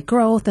kind of like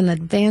growth and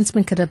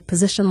advancement could a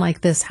position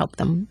like this help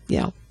them,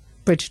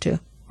 bridge to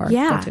or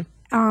go to?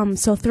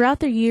 So throughout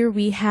the year,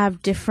 we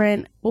have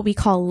different, what we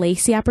call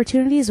LACY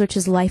opportunities, which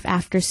is life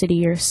after City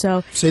Year.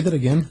 So say that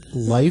again.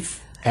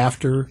 Life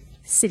after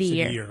City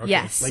Year. Okay.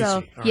 Yes. Lacy.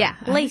 So, All yeah,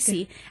 right.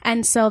 LACY.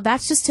 And so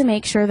that's just to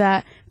make sure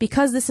that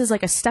because this is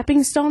like a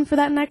stepping stone for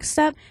that next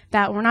step,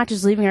 that we're not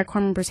just leaving our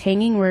core members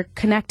hanging, we're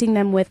connecting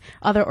them with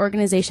other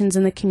organizations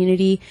in the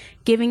community,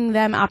 giving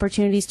them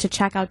opportunities to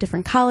check out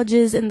different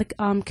colleges in the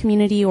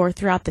community or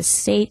throughout the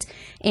state.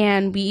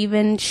 And we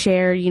even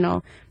share,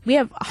 we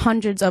have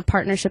hundreds of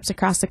partnerships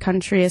across the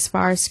country as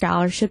far as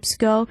scholarships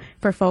go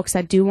for folks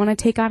that do want to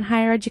take on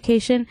higher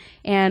education.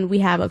 And we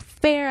have a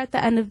fair at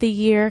the end of the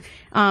year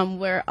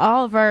where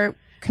all of our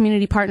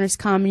community partners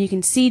come and you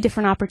can see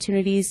different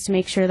opportunities to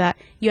make sure that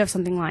you have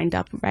something lined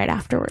up right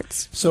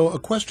afterwards. So a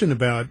question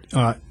about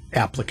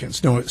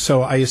applicants. No,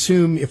 so I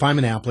assume if I'm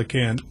an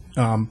applicant,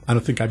 I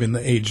don't think I'm in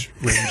the age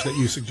range that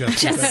you suggested.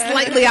 Just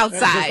slightly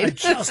outside.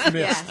 Just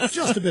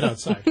a bit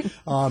outside.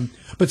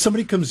 But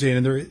somebody comes in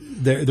and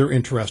they're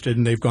interested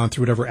and they've gone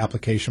through whatever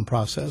application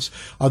process.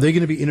 Are they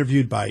going to be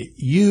interviewed by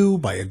you,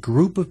 by a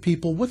group of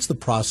people? What's the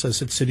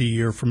process at City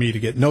Year for me to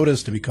get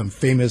noticed, to become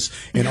famous,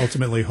 and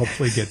ultimately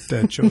hopefully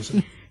get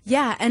chosen?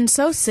 Yeah, and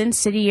so since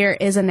City Year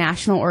is a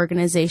national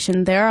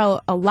organization, there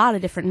are a lot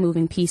of different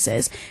moving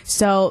pieces.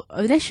 So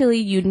initially,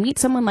 you'd meet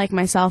someone like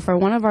myself or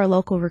one of our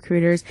local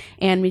recruiters,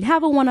 and we'd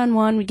have a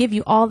one-on-one. We'd give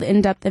you all the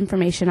in-depth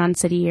information on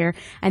City Year,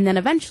 and then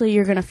eventually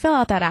you're going to fill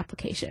out that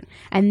application.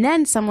 And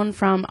then someone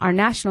from our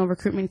national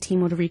recruitment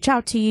team would reach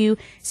out to you,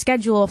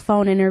 schedule a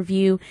phone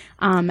interview,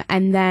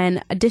 and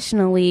then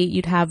additionally,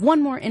 you'd have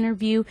one more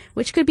interview,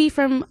 which could be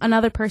from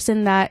another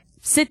person that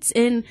sits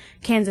in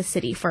Kansas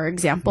City, for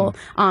example.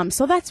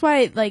 So that's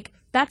why,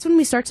 that's when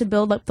we start to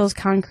build up those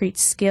concrete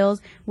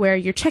skills where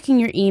you're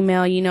checking your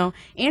email,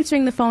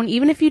 answering the phone,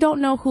 even if you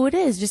don't know who it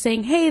is, just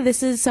saying, hey,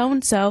 this is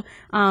so-and-so,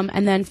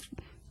 and then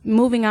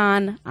moving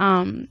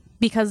on,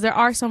 because there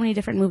are so many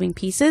different moving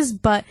pieces,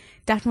 but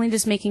definitely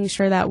just making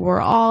sure that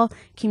we're all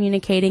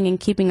communicating and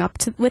keeping up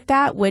with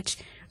that, which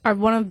are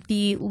one of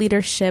the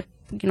leadership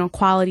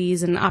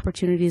qualities and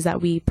opportunities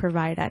that we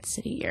provide at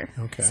City Year.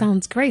 Okay.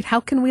 Sounds great. How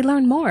can we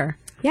learn more?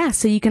 Yeah,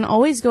 so you can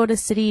always go to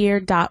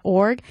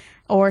cityyear.org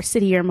or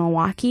City Year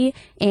Milwaukee,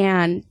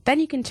 and then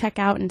you can check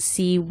out and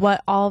see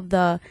what all of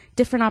the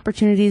different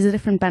opportunities, the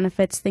different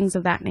benefits, things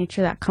of that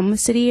nature that come with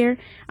City Year.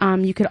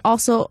 You could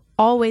also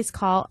always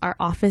call our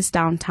office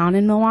downtown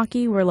in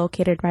Milwaukee. We're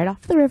located right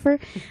off the river,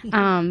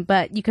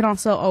 but you can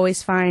also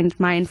always find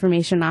my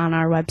information on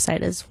our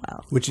website as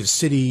well. Which is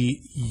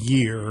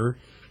cityyear.org?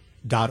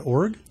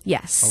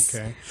 Yes.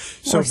 Okay.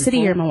 Or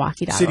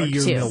cityyearmilwaukee.org City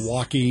Year too.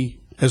 Milwaukee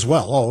as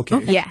well. Oh,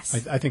 okay.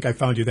 Yes. I think I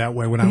found you that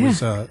way when I was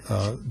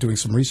doing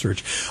some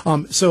research.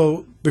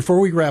 So before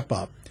we wrap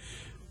up,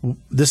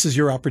 this is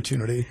your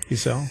opportunity,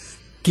 Giselle.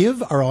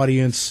 Give our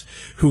audience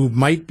who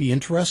might be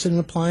interested in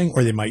applying,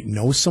 or they might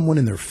know someone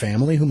in their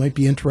family who might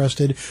be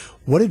interested,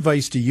 what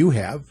advice do you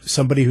have?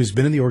 Somebody who's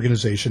been in the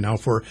organization now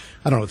for,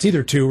 I don't know, it's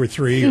either 2 or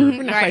 3 or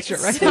We're not quite sure,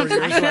 right? 4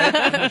 years, right?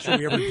 I'm not sure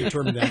we ever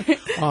determined that.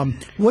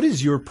 What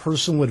is your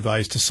personal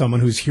advice to someone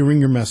who's hearing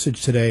your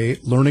message today,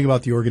 learning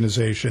about the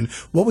organization?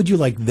 What would you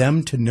like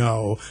them to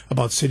know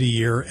about City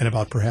Year and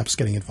about perhaps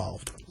getting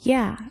involved?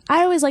 Yeah,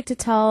 I always like to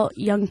tell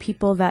young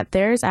people that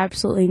there's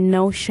absolutely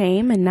no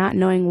shame in not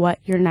knowing what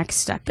your next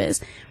step is.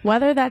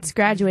 Whether that's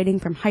graduating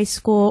from high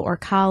school or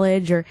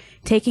college or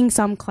taking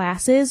some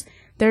classes,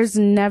 there's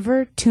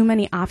never too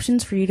many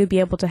options for you to be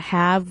able to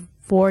have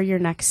for your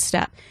next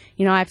step.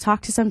 I've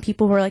talked to some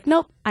people who are like,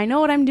 nope, I know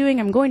what I'm doing.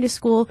 I'm going to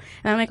school.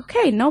 And I'm like,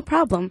 okay, no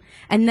problem.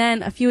 And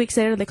then a few weeks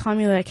later, they call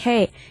me like,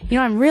 hey,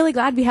 I'm really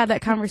glad we had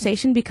that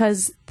conversation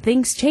because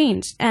things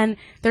changed. And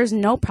there's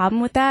no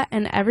problem with that.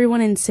 And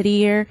everyone in City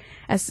Year,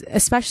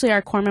 especially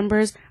our core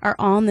members, are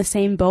all in the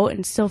same boat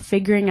and still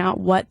figuring out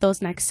what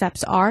those next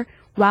steps are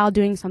while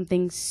doing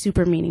something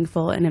super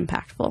meaningful and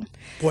impactful.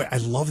 Boy, I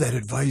love that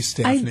advice,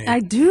 Daphne. I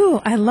do.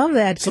 I love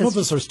that. Some of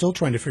us are still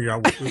trying to figure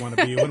out what we want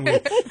to be when we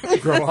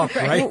grow up,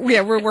 right?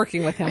 Yeah, we're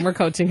working with him. We're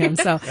coaching him.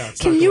 So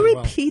can you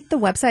repeat the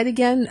website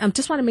again?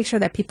 Just want to make sure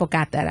that people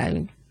got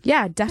that.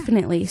 Yeah,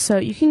 definitely. So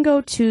you can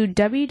go to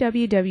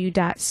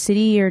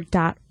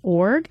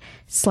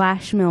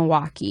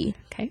www.cityyear.org/Milwaukee.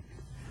 Okay.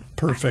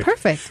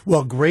 Perfect.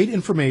 Well, great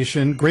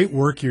information, great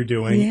work you're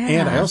doing. Yeah.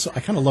 And I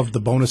kind of loved the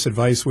bonus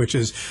advice, which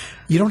is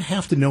you don't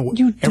have to know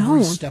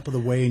every step of the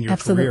way in your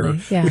career,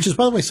 yeah. which is,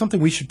 by the way, something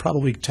we should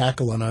probably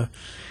tackle on a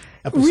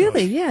episode.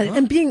 Really, yeah. Huh?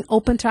 And being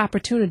open to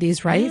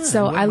opportunities, right? Yeah,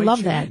 so I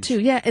love that too.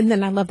 Yeah. And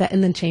then I love that.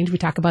 And then change. We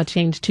talk about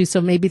change too. So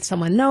maybe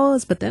someone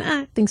knows, but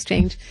then things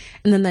change.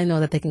 And then they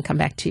know that they can come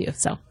back to you.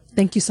 So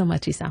thank you so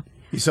much, Giselle.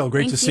 Giselle,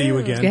 great to see you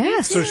again.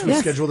 Yes. So should we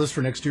schedule this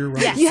for next year,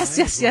 right? Yes.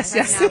 Now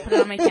put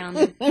it on my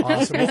calendar.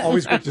 Awesome. Well,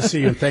 always great to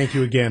see you, and thank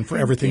you again for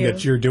everything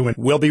that you're doing.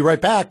 We'll be right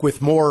back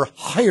with more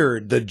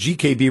Hired, the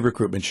GKB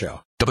Recruitment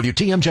Show.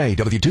 WTMJ,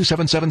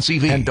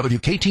 W277CV, and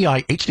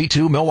WKTI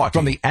HD2 Milwaukee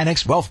from the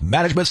Annex Wealth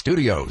Management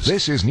Studios.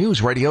 This is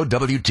News Radio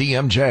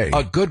WTMJ,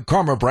 a Good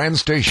Karma brand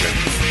station.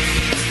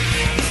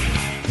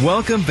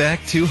 Welcome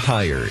back to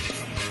Hired,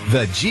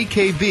 the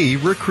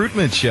GKB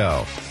Recruitment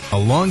Show.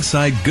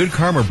 Alongside Good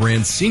Karma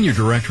Brand's Senior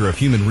Director of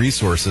Human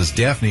Resources,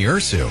 Daphne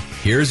Ursu,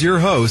 here's your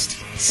host,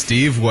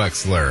 Steve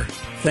Wexler.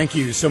 Thank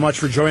you so much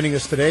for joining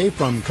us today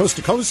from coast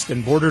to coast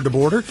and border to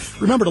border.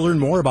 Remember to learn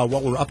more about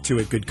what we're up to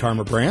at Good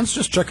Karma Brands.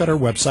 Just check out our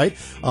website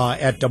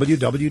at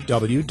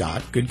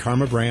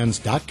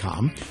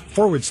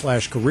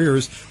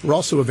www.goodkarmabrands.com/careers. We're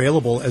also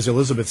available, as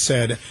Elizabeth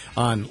said,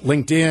 on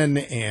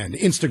LinkedIn and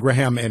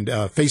Instagram and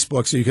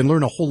Facebook, so you can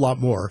learn a whole lot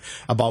more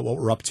about what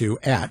we're up to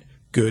at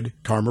Good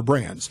Karma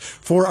Brands.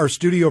 For our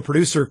studio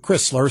producer,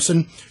 Chris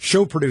Larson,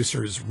 show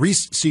producers,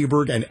 Reese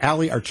Seberg and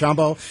Ali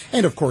Archambault,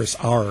 and of course,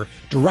 our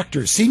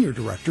Senior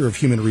Director of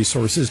Human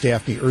Resources,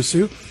 Daphne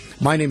Ursu.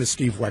 My name is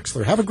Steve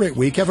Wexler. Have a great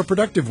week, have a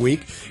productive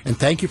week, and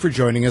thank you for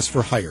joining us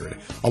for Hired,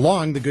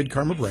 along the Good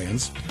Karma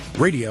Brands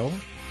Radio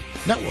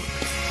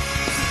Network.